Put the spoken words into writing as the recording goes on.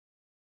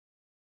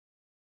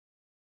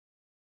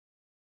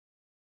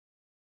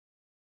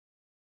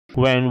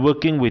When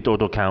working with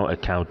AutoCount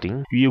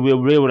accounting, you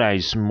will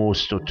realize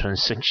most of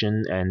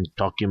transaction and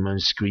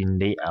document screen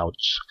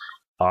layouts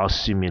are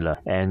similar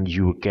and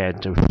you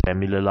get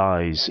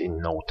familiarized in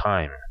no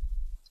time.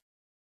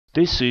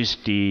 This is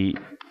the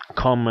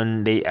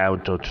common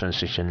layout of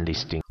transaction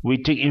listing.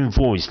 We take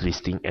invoice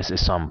listing as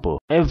example.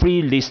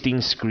 Every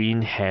listing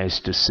screen has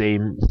the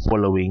same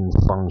following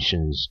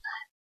functions: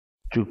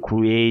 to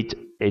create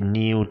a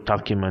new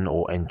document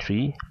or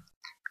entry,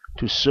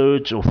 to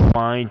search or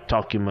find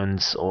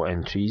documents or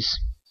entries,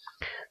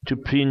 to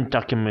print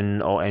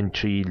document or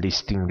entry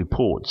listing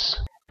reports.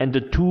 And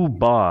the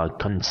toolbar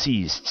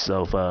consists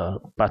of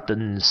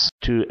buttons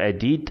to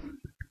edit,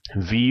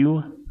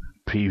 view,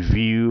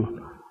 preview,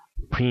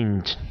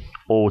 print,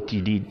 or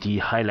delete the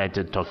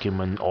highlighted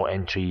document or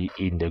entry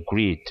in the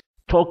grid.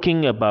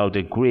 Talking about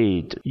the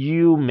grid,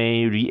 you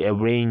may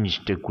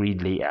rearrange the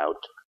grid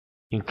layout,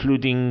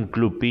 including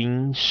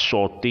grouping,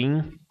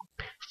 sorting,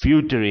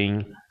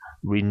 filtering,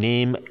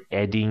 rename,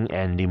 adding,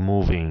 and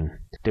removing.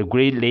 The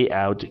grid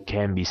layout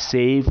can be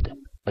saved,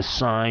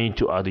 assigned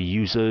to other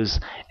users,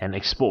 and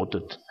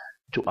exported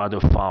to other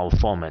file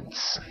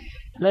formats.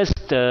 Let's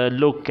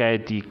look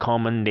at the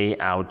common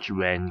layout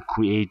when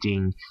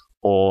creating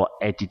or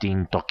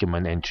editing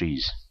document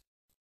entries.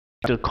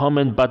 The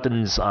common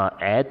buttons are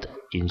Add,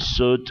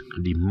 Insert,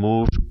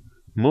 Remove,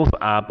 Move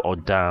Up or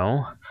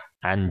Down,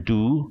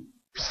 Undo,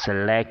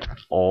 Select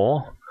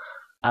All,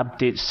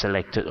 Update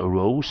selected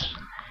rows,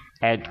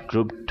 Add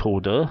Group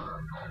Total,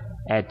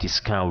 Add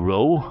Discount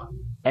Row,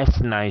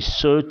 F9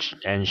 Search,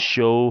 and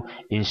Show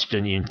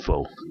Instant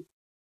Info.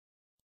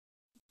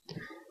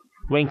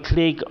 When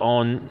click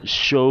on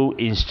Show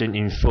Instant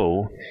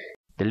Info,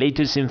 the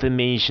latest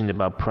information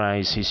about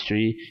price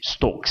history,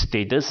 stock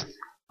status,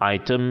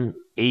 item,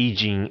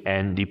 aging,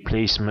 and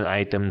replacement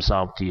items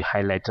of the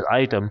highlighted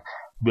item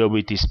will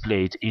be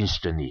displayed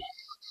instantly.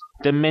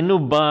 The menu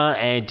bar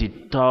at the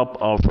top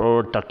of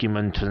our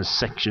document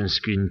transaction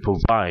screen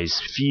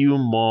provides few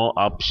more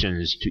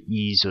options to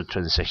ease the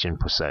transaction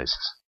process.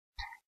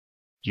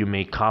 You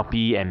may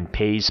copy and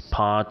paste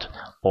part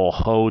or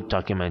whole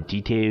document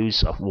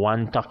details of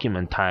one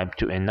document type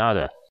to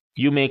another.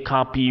 You may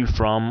copy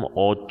from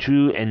or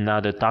to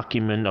another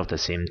document of the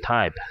same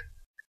type.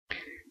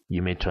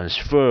 You may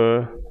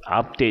transfer,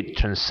 update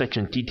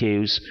transaction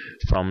details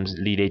from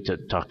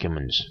related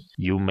documents.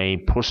 You may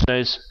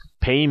process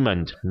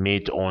payment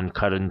made on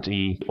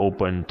currently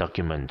open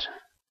document.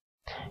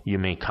 You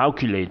may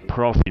calculate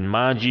profit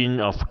margin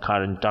of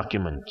current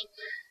document.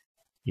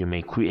 You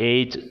may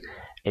create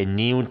a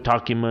new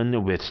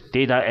document with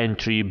data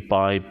entry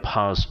by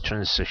past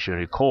transaction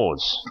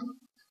records.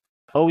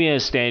 Oh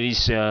yes, there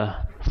is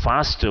a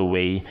faster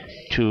way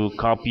to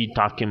copy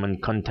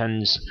document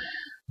contents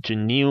to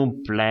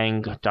new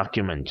blank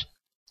document.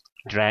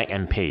 Drag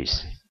and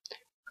paste.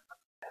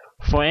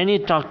 For any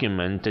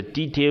document, the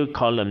detail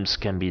columns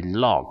can be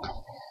locked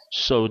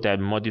so that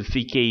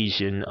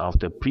modification of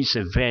the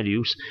preset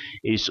values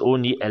is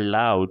only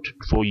allowed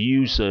for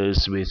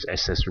users with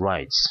access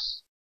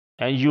rights.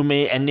 And you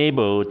may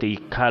enable the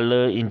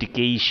color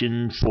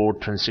indication for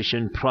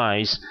transaction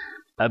price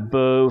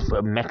above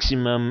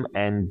maximum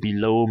and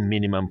below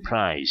minimum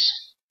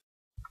price.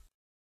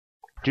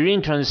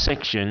 During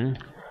transaction,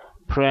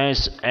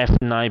 press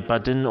F9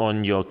 button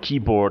on your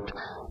keyboard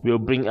will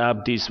bring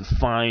up this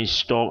Find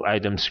Stock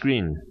Item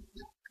screen.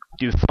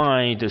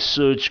 Define the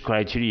search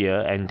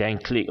criteria and then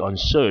click on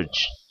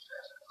Search.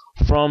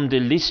 From the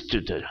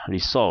listed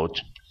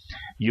result,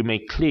 you may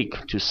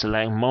click to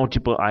select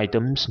multiple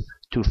items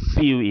to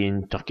fill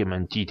in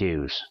document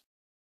details.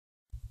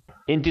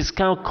 In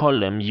discount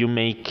column, you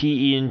may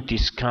key in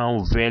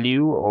discount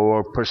value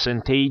or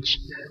percentage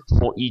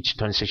for each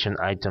transaction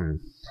item.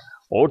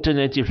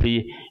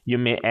 Alternatively, you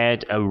may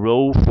add a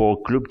row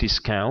for group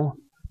discount,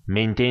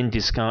 maintain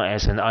discount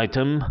as an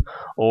item,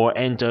 or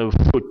enter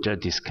footer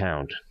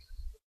discount.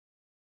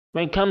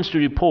 When it comes to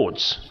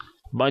reports,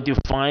 by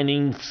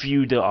defining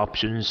filter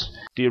options,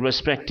 the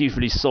respective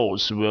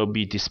results will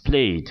be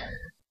displayed.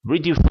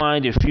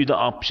 Redefine the filter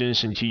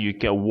options until you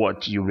get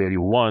what you really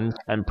want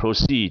and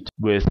proceed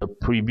with a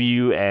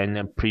preview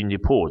and print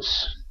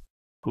reports.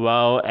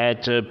 While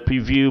at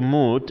preview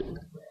mode,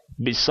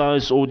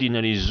 besides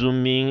ordinary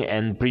zooming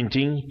and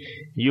printing,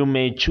 you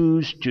may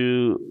choose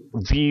to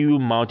view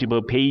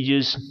multiple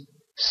pages,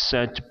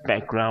 set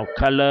background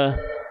color,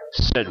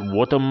 set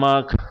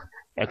watermark,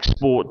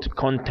 export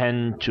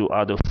content to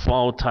other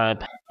file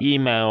type,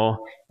 email,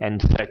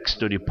 and fax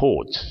the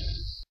report.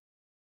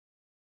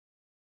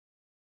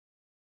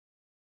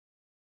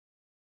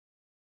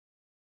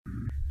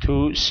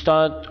 To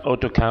start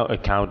AutoCount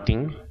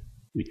accounting,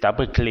 we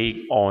double-click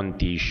on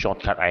the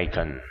shortcut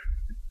icon.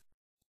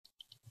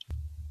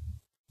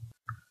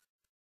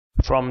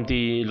 From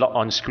the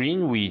log-on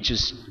screen, we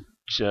just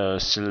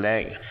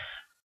select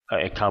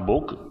account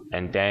book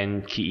and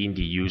then key in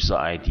the user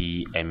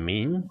ID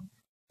admin,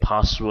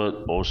 password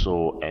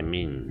also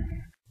admin,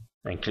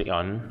 and click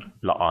on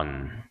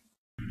log-on.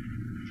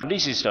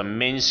 This is the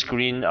main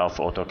screen of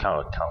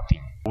AutoCount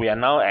accounting. We are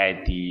now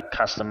at the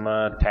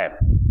customer tab.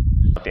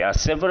 There are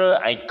several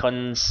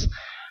icons,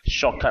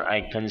 shortcut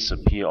icons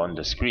appear on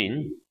the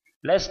screen.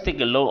 Let's take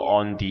a look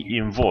on the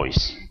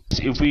invoice.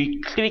 If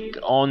we click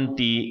on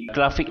the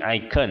graphic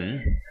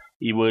icon,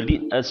 it will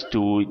lead us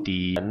to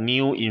the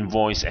new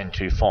invoice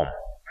entry form.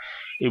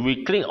 If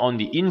we click on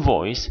the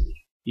invoice,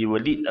 it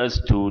will lead us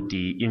to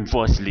the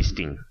invoice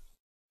listing.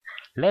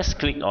 Let's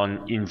click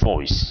on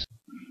invoice.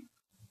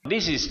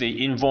 This is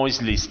the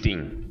invoice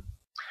listing.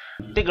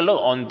 Take a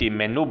look on the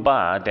menu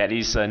bar. There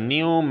is a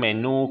new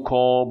menu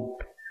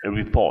called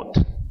report.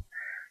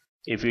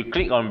 If you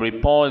click on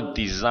report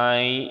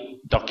design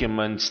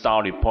document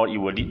style report, it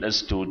will lead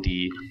us to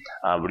the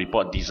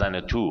report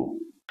designer tool.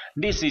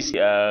 This is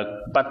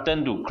a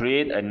button to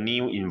create a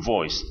new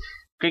invoice.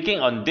 Clicking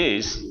on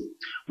this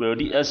will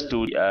lead us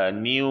to a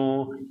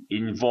new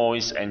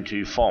invoice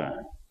entry form.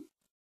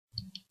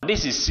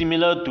 This is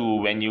similar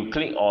to when you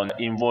click on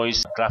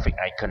invoice graphic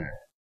icon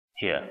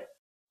here.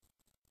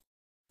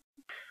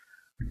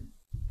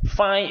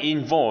 Find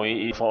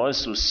invoice for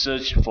us to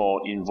search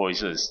for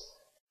invoices.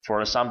 For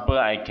example,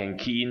 I can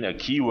key in a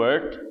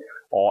keyword,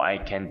 or I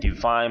can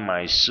define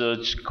my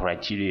search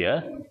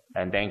criteria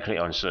and then click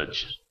on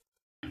search.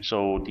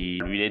 So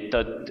the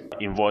related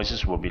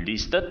invoices will be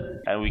listed,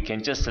 and we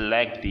can just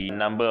select the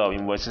number of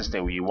invoices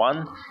that we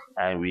want,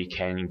 and we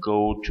can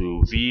go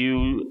to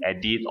view,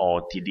 edit,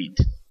 or delete.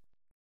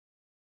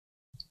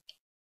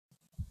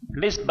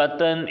 This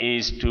button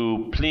is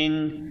to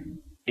print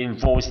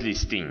invoice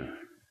listing.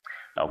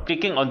 Now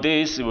clicking on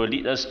this will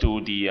lead us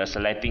to the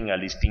selecting a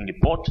listing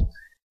report,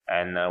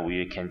 and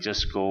we can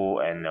just go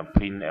and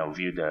print and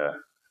view the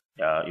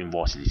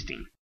invoice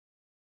listing.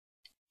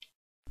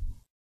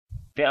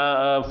 There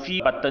are a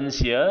few buttons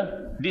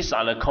here. These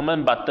are the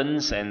common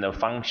buttons and the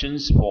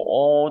functions for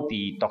all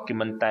the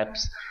document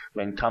types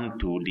when come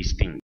to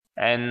listing.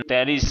 And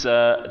there is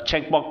a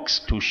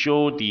checkbox to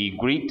show the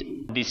grid.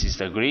 This is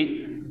the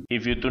grid.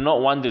 If you do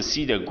not want to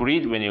see the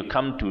grid when you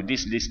come to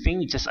this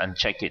listing, just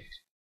uncheck it.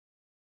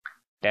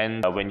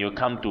 Then when you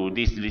come to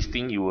this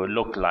listing, it will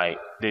look like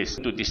this.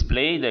 To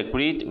display the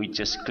grid, we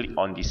just click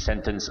on the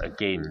sentence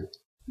again.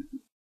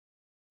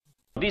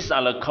 These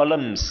are the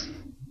columns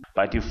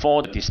by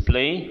default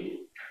display.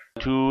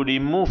 To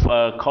remove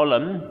a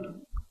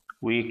column,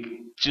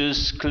 we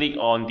just click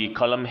on the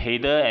column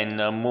header and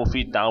move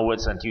it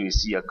downwards until you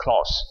see a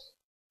clause.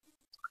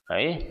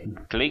 Okay?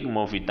 Click,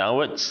 move it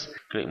downwards,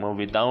 click, move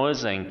it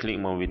downwards, and click,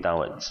 move it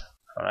downwards.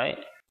 Alright?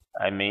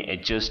 I may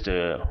adjust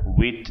the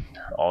width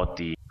of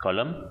the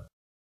column,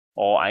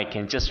 or I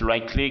can just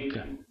right click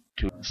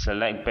to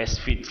select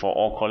best fit for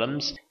all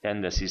columns.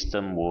 Then the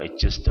system will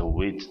adjust the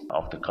width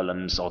of the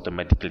columns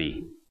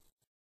automatically.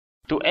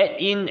 To add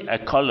in a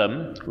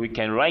column, we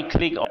can right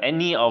click on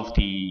any of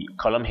the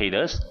column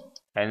headers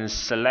and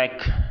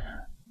select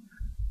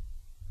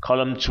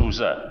column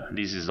chooser.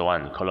 This is the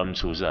one, column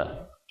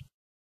chooser.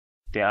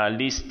 There are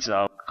lists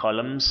of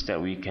columns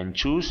that we can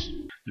choose.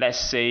 Let's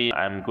say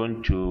I'm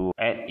going to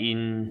add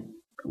in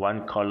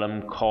one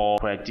column called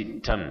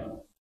credit term.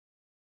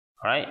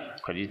 Alright,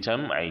 credit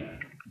term. I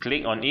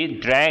click on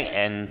it, drag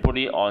and put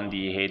it on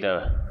the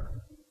header.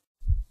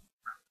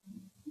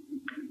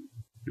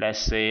 Let's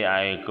say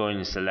I go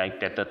and select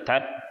data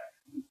tab.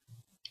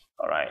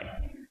 Alright,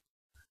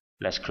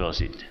 let's close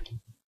it.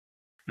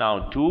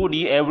 Now to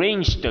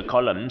rearrange the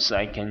columns,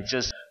 I can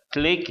just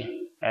click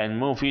and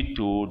move it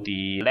to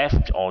the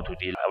left or to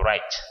the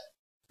right.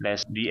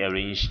 Let's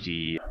rearrange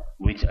the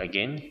width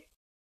again.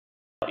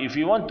 If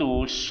you want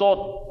to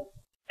sort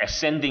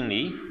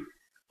ascendingly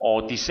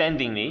or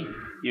descendingly,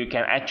 you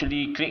can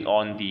actually click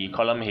on the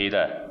column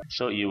header,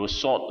 so it will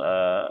sort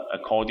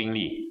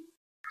accordingly.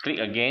 Click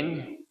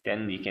again,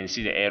 then you can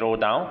see the arrow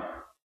down.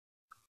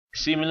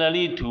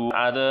 Similarly to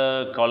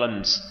other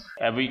columns,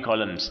 every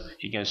columns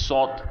you can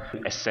sort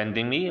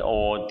ascendingly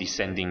or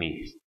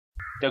descendingly.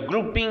 The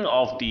grouping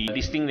of the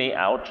listing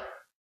layout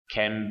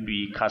can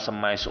be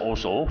customized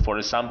also. For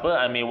example,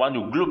 I may want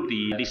to group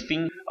the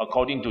listing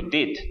according to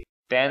date.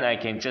 Then I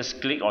can just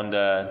click on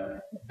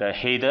the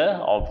header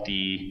of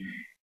the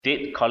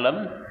date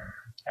column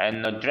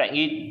and drag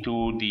it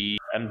to the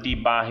empty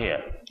bar here.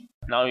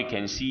 Now you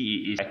can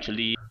see it is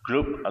actually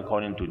grouped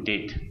according to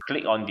date.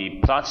 Click on the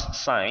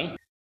plus sign.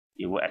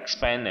 It will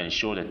expand and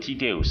show the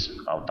details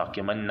of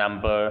document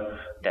number,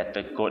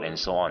 data code, and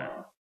so on.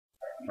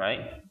 Right?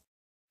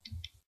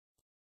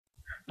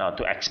 Now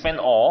to expand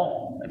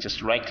all, I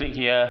just right click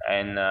here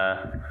and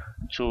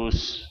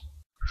choose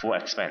full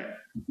expand.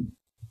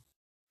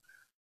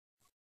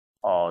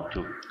 Or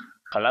to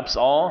collapse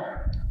all,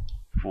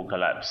 full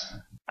collapse.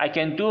 I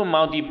can do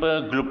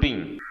multiple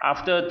grouping.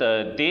 After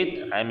the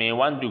date, I may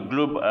want to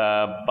group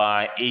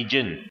by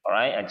agent.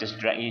 Alright, I just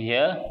drag it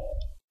here.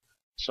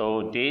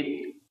 So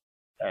date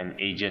and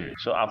agent.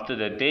 So after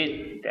the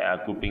date, they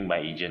are grouping by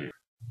agent.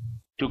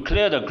 To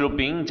clear the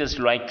grouping, just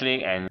right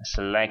click and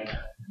select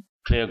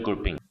clear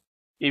grouping.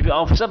 If you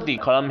observe the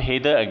column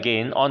header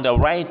again, on the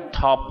right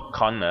top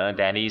corner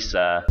there is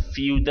a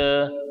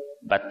filter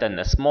button,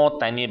 a small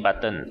tiny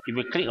button. If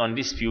you click on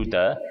this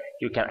filter,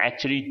 you can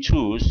actually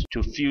choose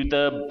to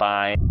filter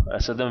by a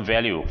certain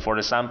value. For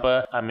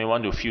example, I may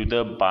want to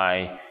filter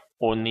by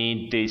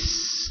only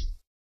this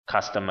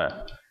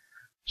customer.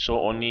 So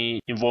only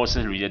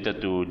invoices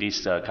related to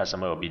this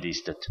customer will be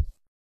listed.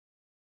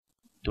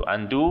 To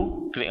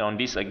undo, click on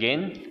this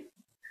again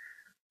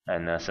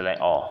and select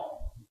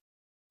all.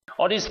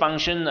 All these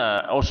functions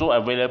are also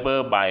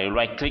available by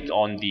right click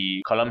on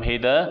the column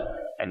header,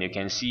 and you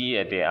can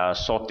see they are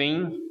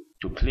sorting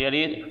to clear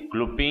it,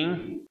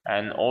 grouping,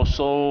 and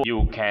also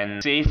you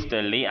can save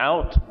the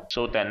layout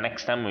so that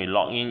next time we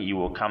log in you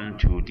will come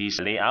to this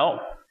layout.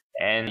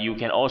 And you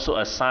can also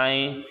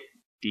assign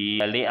the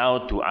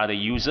layout to other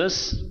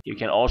users. You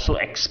can also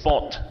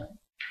export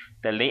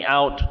the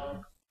layout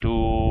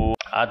to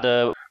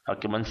other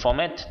document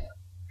format,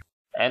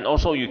 and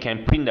also you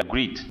can print the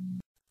grid.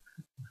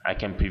 I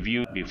can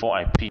preview before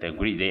I print the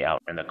grid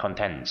layout and the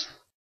contents.